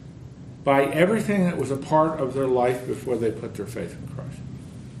informed by everything that was a part of their life before they put their faith in Christ.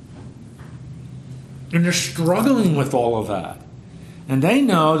 And they're struggling with all of that. And they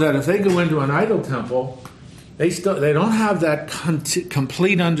know that if they go into an idol temple, They don't have that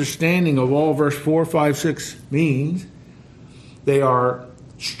complete understanding of all verse 4, 5, 6 means. They are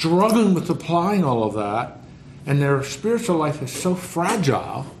struggling with applying all of that, and their spiritual life is so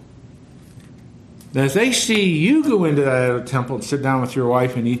fragile that if they see you go into that temple and sit down with your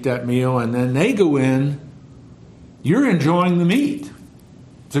wife and eat that meal, and then they go in, you're enjoying the meat.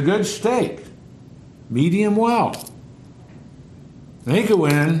 It's a good steak, medium well. They go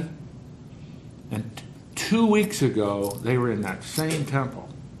in, and 2 weeks ago, they were in that same temple,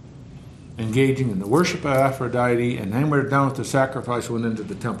 engaging in the worship of Aphrodite, and then we're done with the sacrifice, went into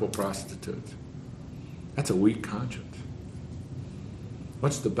the temple prostitutes. That's a weak conscience.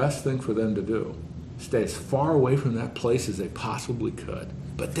 What's the best thing for them to do? Stay as far away from that place as they possibly could.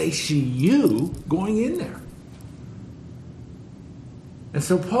 But they see you going in there. And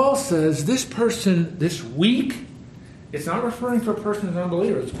so Paul says this person, this weak, it's not referring to a person who's an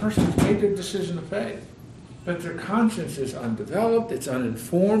unbeliever. It's a person who's made their decision of faith. But their conscience is undeveloped. It's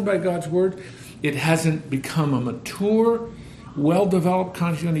uninformed by God's word. It hasn't become a mature, well-developed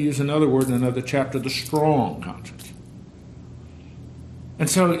conscience. I'm going to use another word in another chapter, the strong conscience. And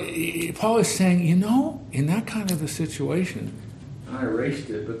so Paul is saying, in that kind of a situation, I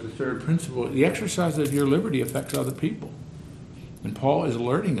erased it, but the third principle, the exercise of your liberty affects other people. And Paul is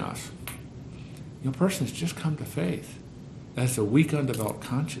alerting us. A person has just come to faith. That's a weak, undeveloped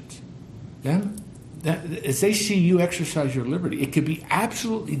conscience. As they see you exercise your liberty, it could be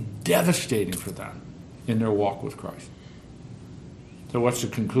absolutely devastating for them in their walk with Christ. So what's the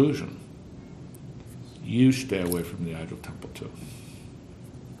conclusion? You stay away from the idol temple too.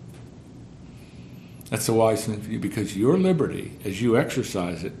 That's the wise thing for you, because your liberty, as you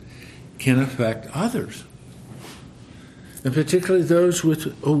exercise it, can affect others. And particularly those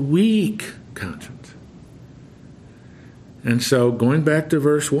with a weak conscience. And so, going back to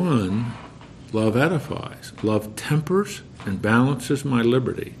verse 1, love edifies. Love tempers and balances my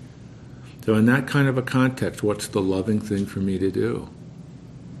liberty. So in that kind of a context, what's the loving thing for me to do?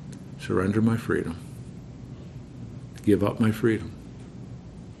 Surrender my freedom. Give up my freedom.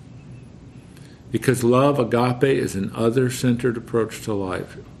 Because love, agape, is an other-centered approach to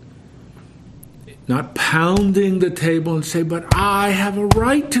life. Not pounding the table and say, but I have a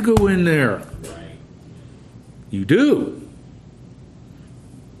right to go in there. Right. You do.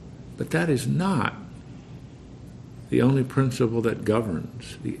 But that is not the only principle that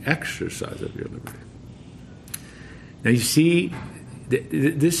governs the exercise of your liberty. Now you see,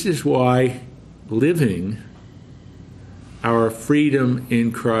 this is why living our freedom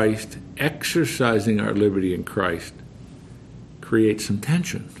in Christ, exercising our liberty in Christ, creates some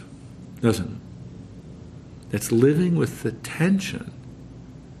tension, doesn't it? That's living with the tension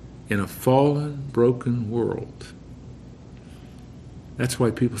in a fallen, broken world. That's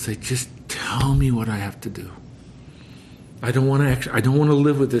why people say, just tell me what I have to do. I don't want to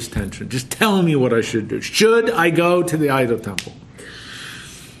live with this tension. Just tell me what I should do. Should I go to the idol temple?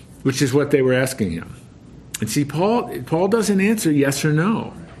 Which is what they were asking him. And see, Paul doesn't answer yes or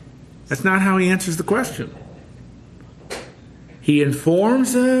no. That's not how he answers the question. He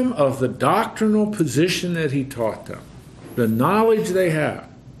informs them of the doctrinal position that he taught them, the knowledge they have.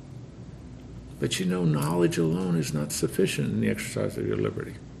 But knowledge alone is not sufficient in the exercise of your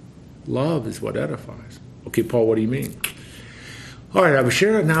liberty. Love is what edifies. Okay, Paul, what do you mean? All right, I will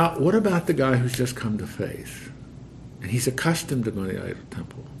share it now. What about the guy who's just come to faith? And he's accustomed to going to the idol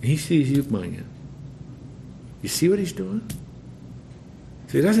temple. And he sees you going in. You see what he's doing?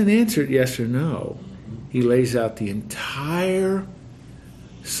 So he doesn't answer it yes or no. He lays out the entire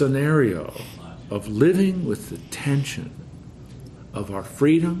scenario of living with the tension of our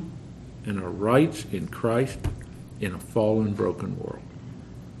freedom and our rights in Christ in a fallen, broken world.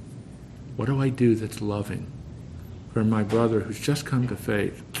 What do I do that's loving for my brother who's just come to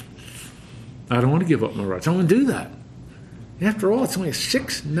faith? I don't want to give up my rights. I don't want to do that. After all, it's only a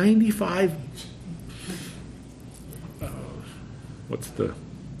 $6.95. What's the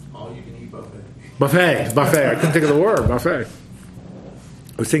All-you-can-eat buffet. buffet? I couldn't think of the word buffet.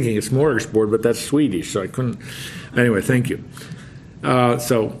 I was thinking it's smorgasbord, but that's Swedish, so I couldn't. Anyway, thank you.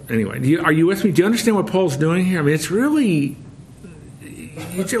 So anyway, are you with me? Do you understand what Paul's doing here? I mean, it's really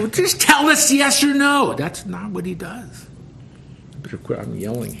just tell us yes or no. That's not what he does. I'm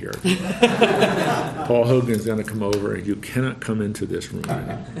yelling here. Paul Hogan's going to come over, and you cannot come into this room.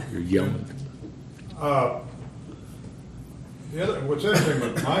 You're yelling. What's interesting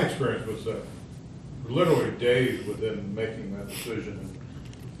with my experience was that literally days within making that decision and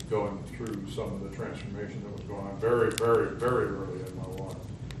going through some of the transformation that was going on very, very, very early in my life.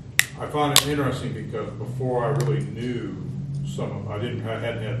 I found it interesting because before I really knew I hadn't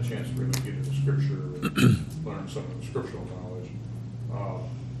had a chance to really get into Scripture and learn some of the scriptural knowledge.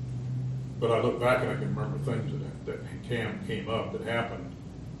 But I look back and I can remember things that came up that happened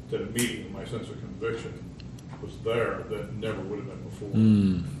that immediately my sense of conviction was there that never would have been before.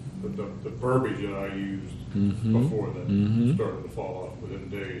 The verbiage that I used before then started to fall off within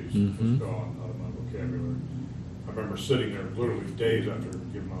days. Was gone out of my vocabulary. I remember sitting there literally days after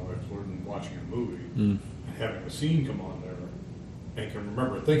giving my life to the Lord and watching a movie and having a scene come on there, and can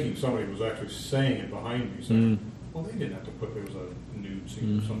remember thinking somebody was actually saying it behind me, saying, well, they didn't have to put, there was a nude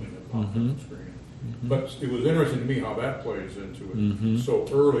scene or something that popped on the screen. But it was interesting to me how that plays into it so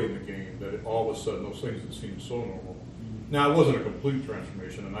early in the game that all of a sudden those things that seemed so normal. Now, it wasn't a complete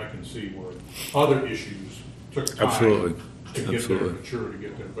transformation, and I can see where other issues took time to get there, mature to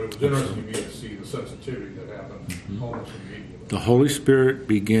get there. But it was interesting to me to see the sensitivity that happened almost immediately. The Holy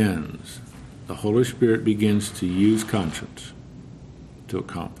Spirit begins to use conscience to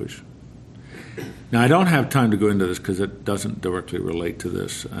accomplish. Now, I don't have time to go into this because it doesn't directly relate to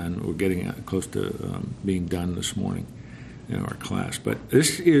this, and we're getting close to being done this morning in our class. But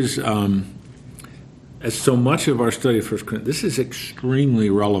this is, as so much of our study of 1 Corinthians, this is extremely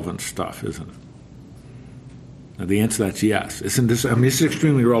relevant stuff, isn't it? Now, the answer to that's yes. Isn't this? I mean, this is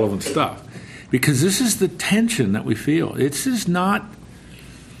extremely relevant stuff because this is the tension that we feel. It's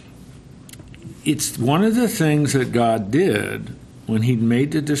one of the things that God did when he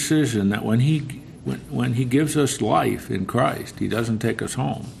made the decision that when he gives us life in Christ, he doesn't take us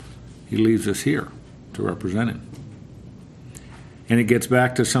home. He leaves us here to represent him. And it gets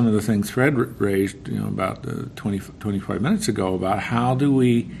back to some of the things Fred raised, about 25 minutes ago, about how do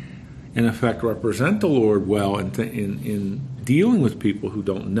we, in effect, represent the Lord well in dealing with people who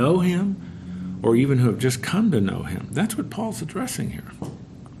don't know him or even who have just come to know him. That's what Paul's addressing here.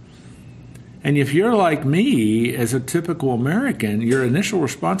 And if you're like me, as a typical American, your initial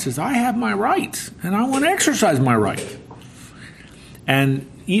response is, I have my rights, and I want to exercise my right. And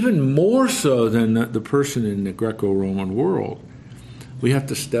even more so than the person in the Greco-Roman world, we have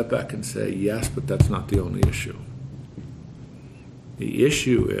to step back and say, yes, but that's not the only issue. The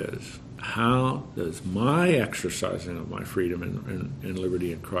issue is, how does my exercising of my freedom and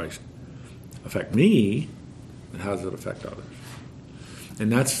liberty in Christ affect me, and how does it affect others?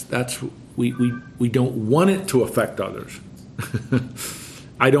 And that's we don't want it to affect others.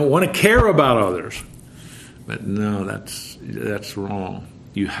 I don't want to care about others. But no, that's wrong.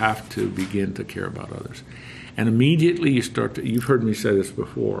 You have to begin to care about others. And immediately you've heard me say this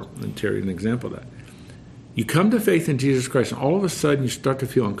before, and Terry, an example of that. You come to faith in Jesus Christ, and all of a sudden you start to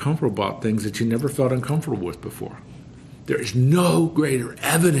feel uncomfortable about things that you never felt uncomfortable with before. There is no greater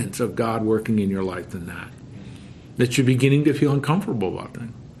evidence of God working in your life than that you're beginning to feel uncomfortable about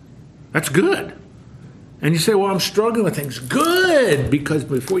things. That's good. And you say, well, I'm struggling with things. Good! Because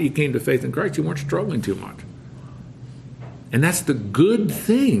before you came to faith in Christ, you weren't struggling too much. And that's the good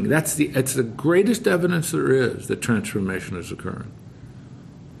thing. It's the greatest evidence there is that transformation is occurring.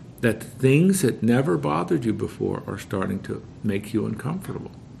 That things that never bothered you before are starting to make you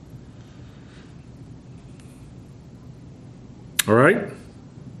uncomfortable. All right?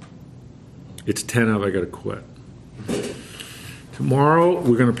 It's 10 of I got to quit. Tomorrow,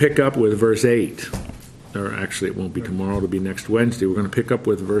 we're going to pick up with verse 8. Or actually, it won't be tomorrow. It'll be next Wednesday. We're going to pick up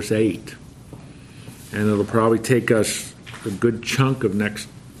with verse 8. And it'll probably take us a good chunk of next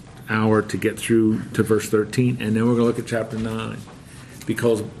hour to get through to verse 13. And then we're going to look at chapter 9.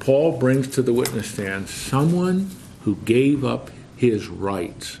 Because Paul brings to the witness stand someone who gave up his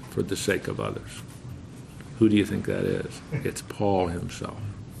rights for the sake of others. Who do you think that is? It's Paul himself.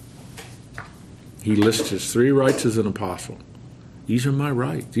 He lists his 3 rights as an apostle. These are my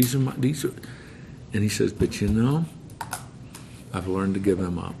rights. And he says, but I've learned to give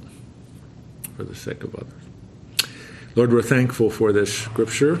them up for the sake of others. Lord, we're thankful for this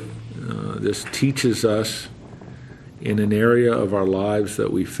scripture. This teaches us in an area of our lives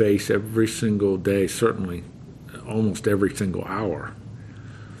that we face every single day, certainly almost every single hour.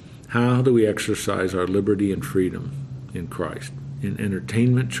 How do we exercise our liberty and freedom in Christ? In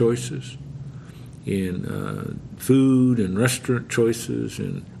entertainment choices, in food and restaurant choices,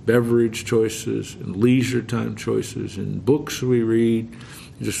 in beverage choices, in leisure time choices, in books we read,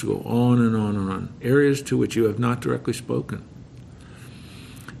 just go on and on and on. Areas to which you have not directly spoken.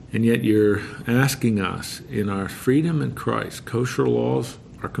 And yet you're asking us, in our freedom in Christ, kosher laws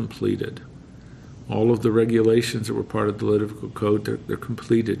are completed. All of the regulations that were part of the Levitical Code, they're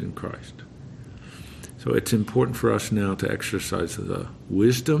completed in Christ. So it's important for us now to exercise the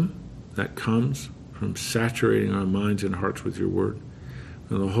wisdom that comes from saturating our minds and hearts with your word,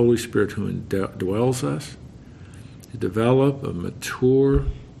 from the Holy Spirit who indwells us, to develop a mature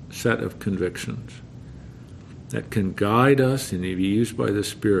set of convictions that can guide us and be used by the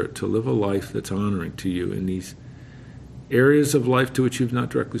Spirit to live a life that's honoring to you in these areas of life to which you've not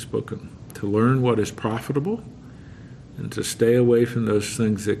directly spoken, to learn what is profitable and to stay away from those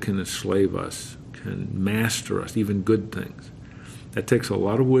things that can enslave us, can master us, even good things. That takes a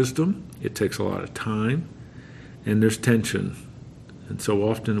lot of wisdom, it takes a lot of time, and there's tension. And so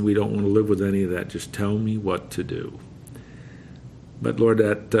often we don't want to live with any of that. Just tell me what to do. But Lord,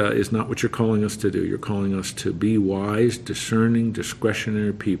 that is not what you're calling us to do. You're calling us to be wise, discerning,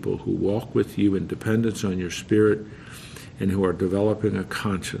 discretionary people who walk with you in dependence on your Spirit and who are developing a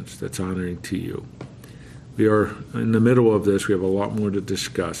conscience that's honoring to you. We are in the middle of this. We have a lot more to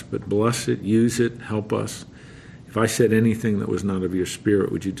discuss, but bless it, use it, help us. If I said anything that was not of your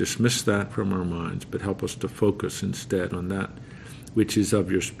Spirit, would you dismiss that from our minds, but help us to focus instead on that which is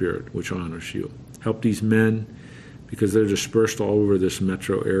of your Spirit, which honors you. Help these men, because they're dispersed all over this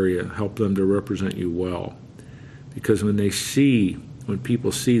metro area. Help them to represent you well. Because when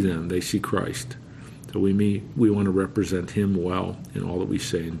people see them, they see Christ. So we want to represent him well in all that we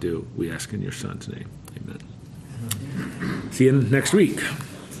say and do. We ask in your Son's name. Amen. See you next week.